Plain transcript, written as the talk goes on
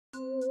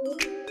Hello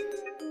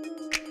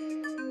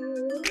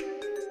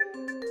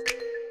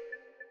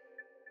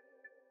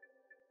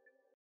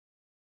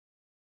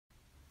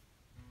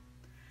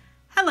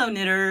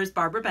knitters,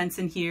 Barbara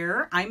Benson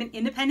here. I'm an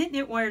independent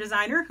knitwear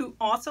designer who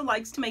also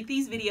likes to make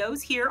these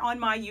videos here on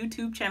my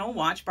YouTube channel,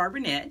 Watch Barbara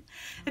Knit.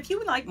 If you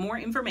would like more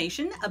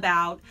information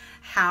about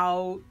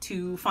how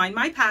to find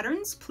my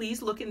patterns,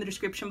 please look in the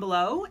description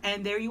below,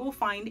 and there you will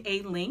find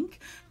a link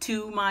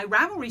to my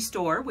Ravelry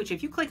store, which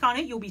if you click on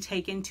it, you'll be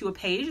taken to a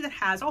page that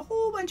has a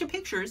whole bunch of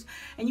pictures,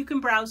 and you can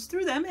browse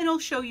through them and it'll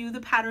show you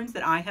the patterns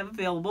that I have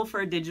available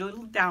for a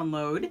digital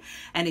download.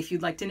 And if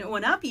you'd like to knit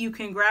one up, you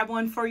can grab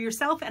one for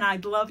yourself, and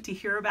I'd love to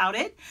hear about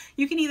it.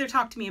 You can either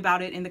talk to me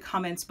about it in the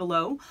comments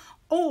below,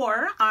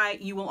 or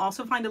you will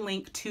also find a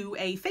link to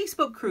a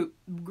Facebook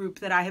group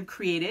that I have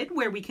created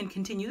where we can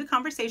continue the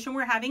conversation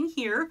we're having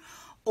here,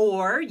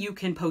 or you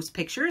can post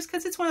pictures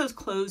because it's one of those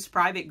closed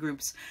private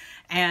groups,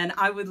 and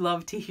I would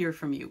love to hear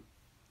from you.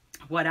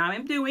 What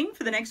I'm doing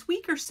for the next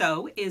week or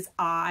so is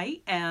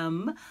I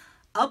am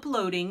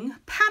uploading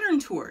pattern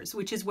tours,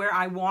 which is where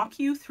I walk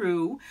you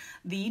through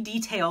the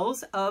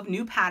details of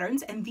new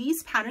patterns, and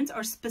these patterns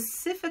are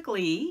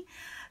specifically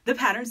the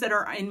patterns that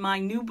are in my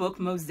new book,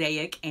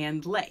 Mosaic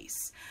and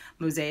Lace.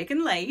 Mosaic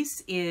and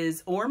Lace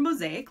is, or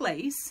Mosaic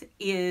Lace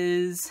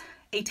is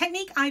a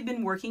technique I've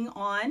been working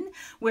on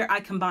where I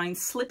combine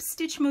slip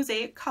stitch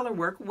mosaic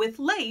colorwork with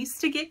lace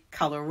to get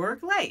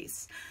colorwork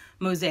lace.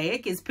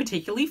 Mosaic is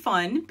particularly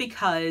fun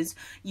because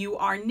you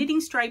are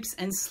knitting stripes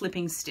and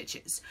slipping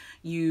stitches.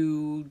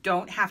 You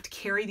don't have to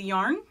carry the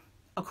yarn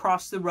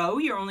across the row.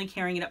 You're only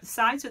carrying it up the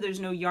side, so there's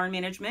no yarn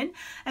management,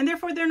 and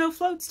therefore there are no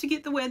floats to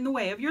get in the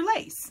way of your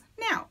lace.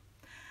 Now,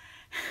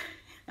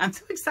 I'm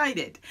so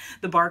excited.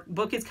 The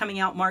book is coming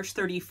out March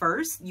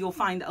 31st. You'll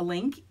find a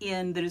link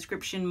in the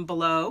description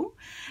below,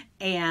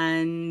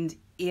 and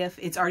if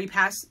it's already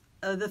past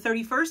the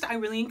 31st, I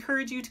really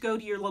encourage you to go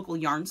to your local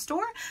yarn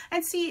store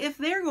and see if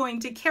they're going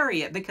to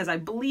carry it, because I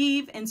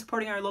believe in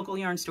supporting our local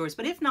yarn stores.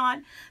 But if not,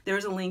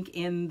 there's a link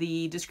in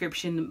the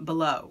description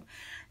below.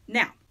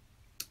 Now,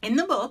 in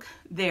the book,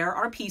 there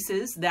are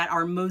pieces that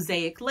are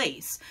mosaic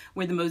lace,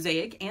 where the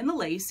mosaic and the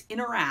lace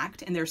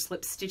interact, and there's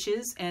slip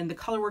stitches, and the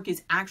colorwork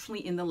is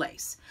actually in the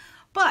lace.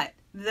 But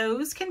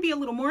those can be a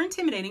little more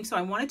intimidating, so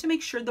I wanted to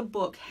make sure the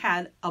book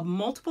had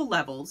multiple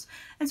levels.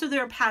 And so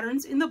there are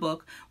patterns in the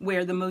book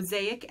where the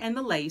mosaic and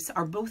the lace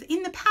are both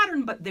in the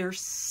pattern, but they're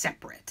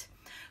separate.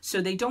 So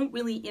they don't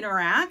really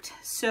interact.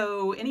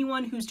 So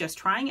anyone who's just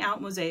trying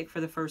out mosaic for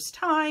the first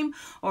time,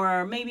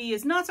 or maybe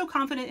is not so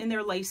confident in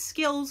their lace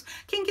skills,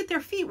 can get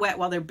their feet wet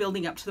while they're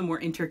building up to the more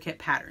intricate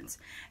patterns.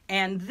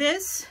 And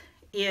this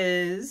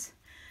is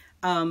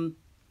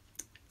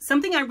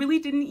something I really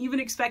didn't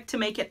even expect to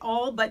make at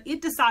all, but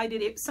it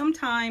decided it.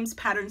 Sometimes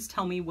patterns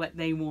tell me what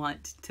they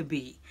want to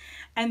be.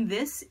 And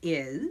this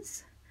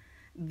is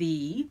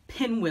the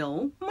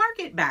Pinwheel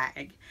market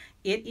bag.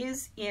 It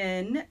is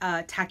in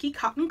Tacky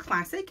Cotton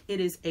Classic. It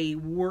is a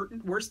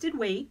worsted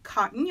weight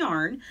cotton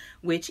yarn,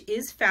 which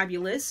is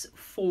fabulous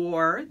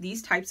for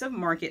these types of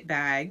market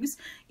bags.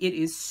 It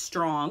is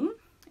strong,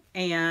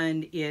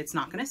 and it's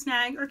not going to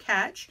snag or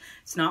catch.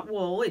 It's not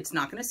wool. It's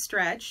not going to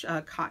stretch.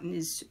 Cotton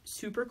is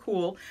super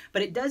cool,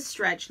 but it does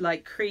stretch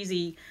like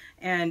crazy.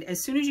 And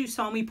as soon as you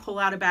saw me pull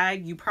out a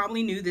bag, you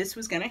probably knew this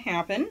was going to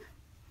happen.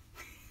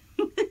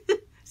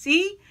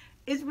 See?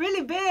 It's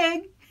really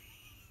big.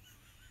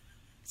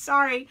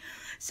 Sorry.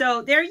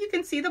 So there you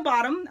can see the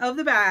bottom of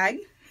the bag.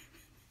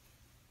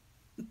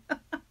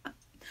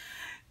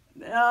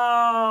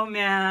 Oh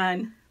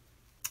man.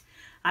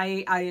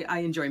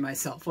 I enjoy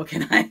myself. What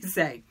can I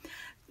say?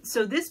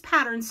 So this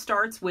pattern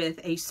starts with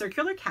a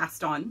circular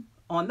cast on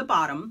the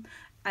bottom,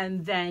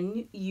 and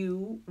then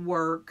you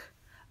work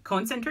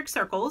concentric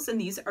circles, and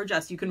these are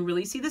just, you can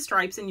really see the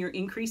stripes and you're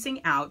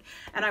increasing out.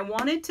 And I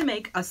wanted to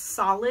make a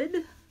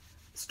solid,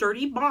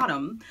 sturdy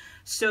bottom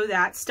so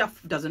that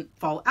stuff doesn't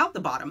fall out the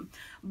bottom.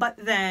 But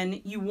then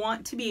you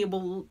want to be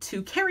able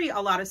to carry a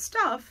lot of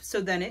stuff,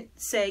 so then it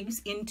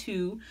segs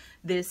into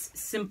this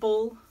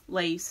simple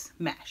lace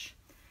mesh.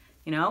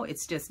 You know,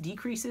 it's just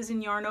decreases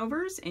in yarn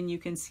overs, and you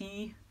can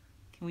see,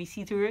 can we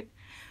see through it?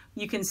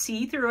 You can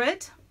see through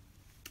it,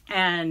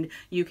 and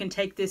you can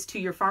take this to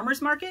your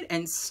farmer's market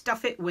and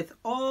stuff it with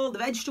all the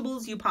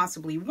vegetables you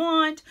possibly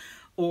want,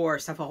 or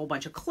stuff a whole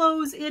bunch of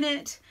clothes in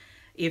it.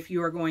 If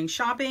you are going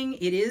shopping,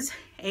 it is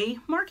a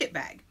market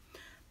bag.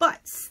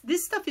 But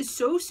this stuff is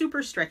so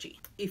super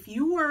stretchy. If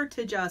you were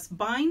to just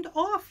bind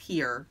off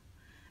here,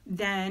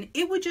 then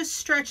it would just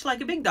stretch like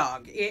a big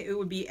dog. It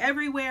would be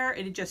everywhere.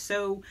 It just,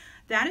 so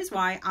that is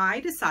why I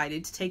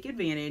decided to take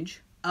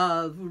advantage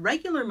of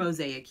regular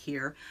mosaic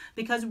here,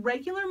 because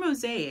regular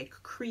mosaic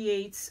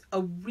creates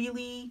a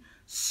really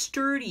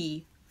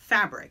sturdy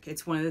fabric.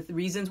 It's one of the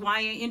reasons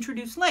why I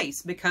introduced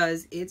lace,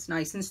 because it's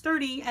nice and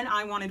sturdy and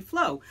I wanted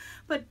flow.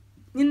 But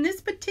in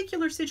this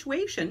particular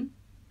situation,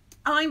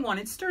 I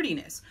wanted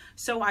sturdiness.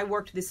 So I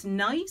worked this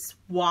nice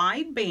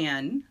wide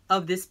band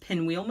of this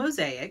pinwheel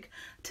mosaic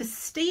to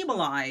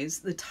stabilize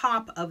the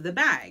top of the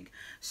bag,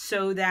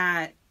 so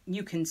that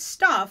you can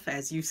stuff,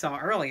 as you saw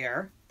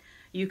earlier,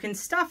 you can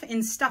stuff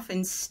and stuff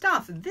and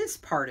stuff this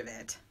part of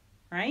it,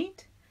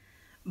 right?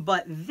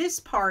 But this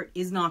part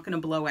is not going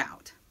to blow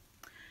out.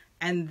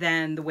 And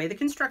then the way the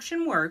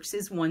construction works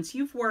is once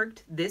you've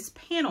worked this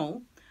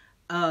panel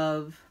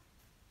of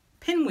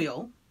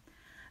pinwheel,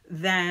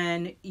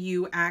 then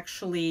you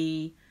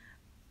actually,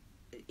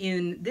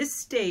 in this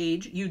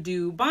stage, you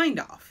do bind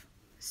off.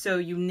 So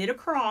you knit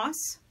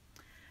across,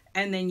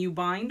 and then you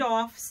bind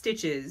off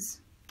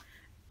stitches,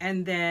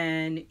 and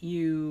then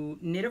you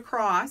knit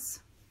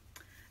across,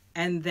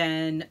 and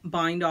then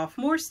bind off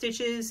more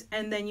stitches,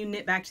 and then you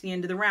knit back to the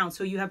end of the round.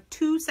 So you have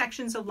 2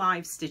 sections of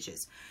live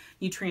stitches.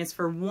 You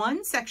transfer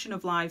 1 section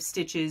of live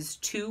stitches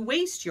to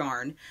waste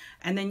yarn,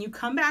 and then you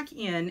come back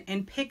in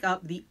and pick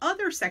up the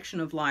other section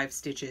of live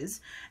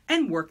stitches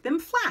and work them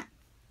flat.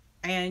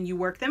 And you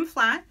work them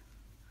flat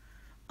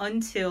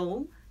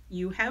until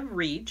you have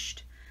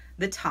reached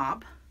the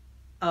top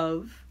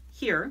of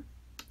here,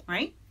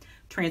 right?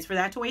 Transfer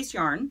that to waste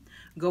yarn.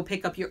 Go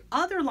pick up your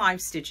other live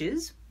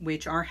stitches,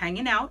 which are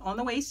hanging out on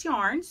the waste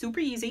yarn, super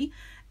easy,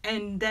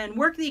 and then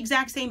work the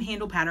exact same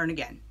handle pattern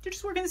again. You're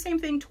just working the same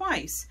thing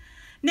twice.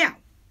 Now,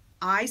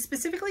 I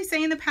specifically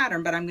say in the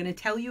pattern, but I'm going to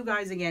tell you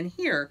guys again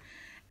here,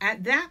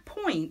 at that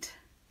point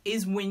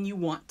is when you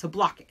want to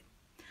block it,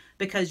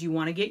 because you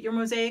want to get your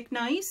mosaic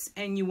nice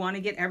and you want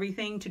to get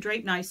everything to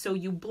drape nice. So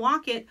you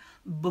block it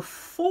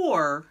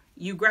before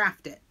you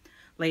graft it.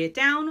 Lay it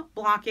down,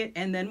 block it,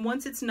 and then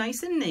once it's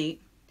nice and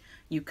neat,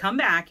 you come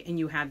back and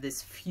you have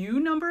this few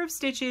number of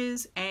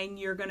stitches and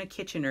you're going to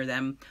Kitchener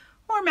them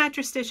or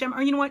mattress stitch them,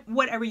 or you know what,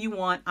 whatever you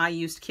want. I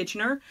used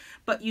Kitchener,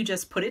 but you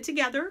just put it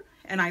together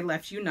and I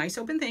left you nice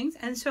open things.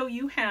 And so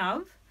you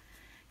have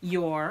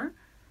your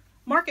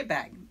market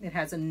bag. It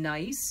has a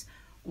nice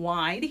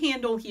wide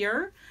handle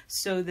here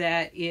so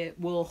that it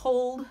will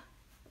hold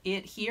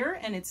it here,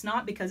 and it's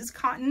not, because it's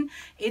cotton,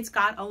 it's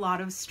got a lot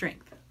of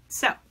strength.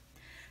 So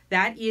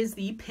that is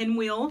the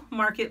Pinwheel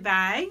market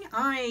bag.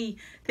 I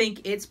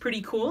think it's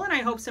pretty cool, and I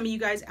hope some of you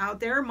guys out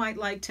there might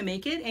like to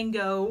make it and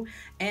go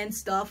and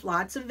stuff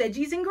lots of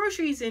veggies and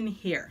groceries in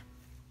here.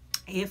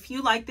 If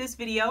you like this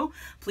video,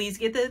 please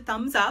give it a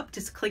thumbs up.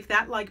 Just click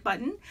that like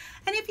button.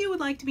 And if you would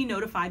like to be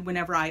notified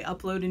whenever I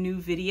upload a new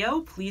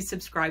video, please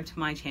subscribe to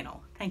my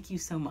channel. Thank you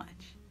so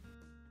much.